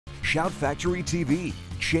Shout Factory TV,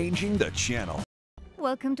 changing the channel.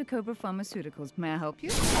 Welcome to Cobra Pharmaceuticals. May I help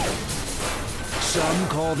you? Some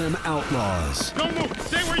call them outlaws. Don't move!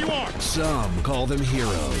 Stay where you are! Some call them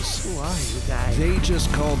heroes. Who are you guys? They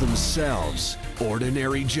just call themselves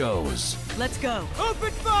Ordinary Joes. Let's go.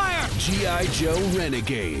 Open fire! G.I. Joe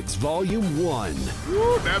Renegades, Volume 1.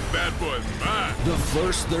 Woo, that bad boy's mine. The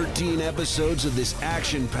first 13 episodes of this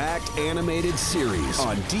action-packed animated series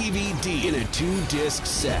on DVD in a 2-disc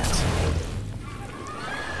set.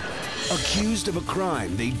 Accused of a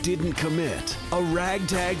crime they didn't commit, a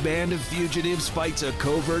ragtag band of fugitives fights a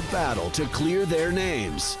covert battle to clear their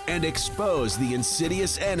names and expose the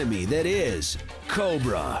insidious enemy that is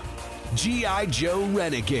Cobra. G.I. Joe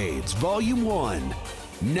Renegades, Volume 1,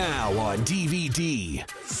 now on DVD.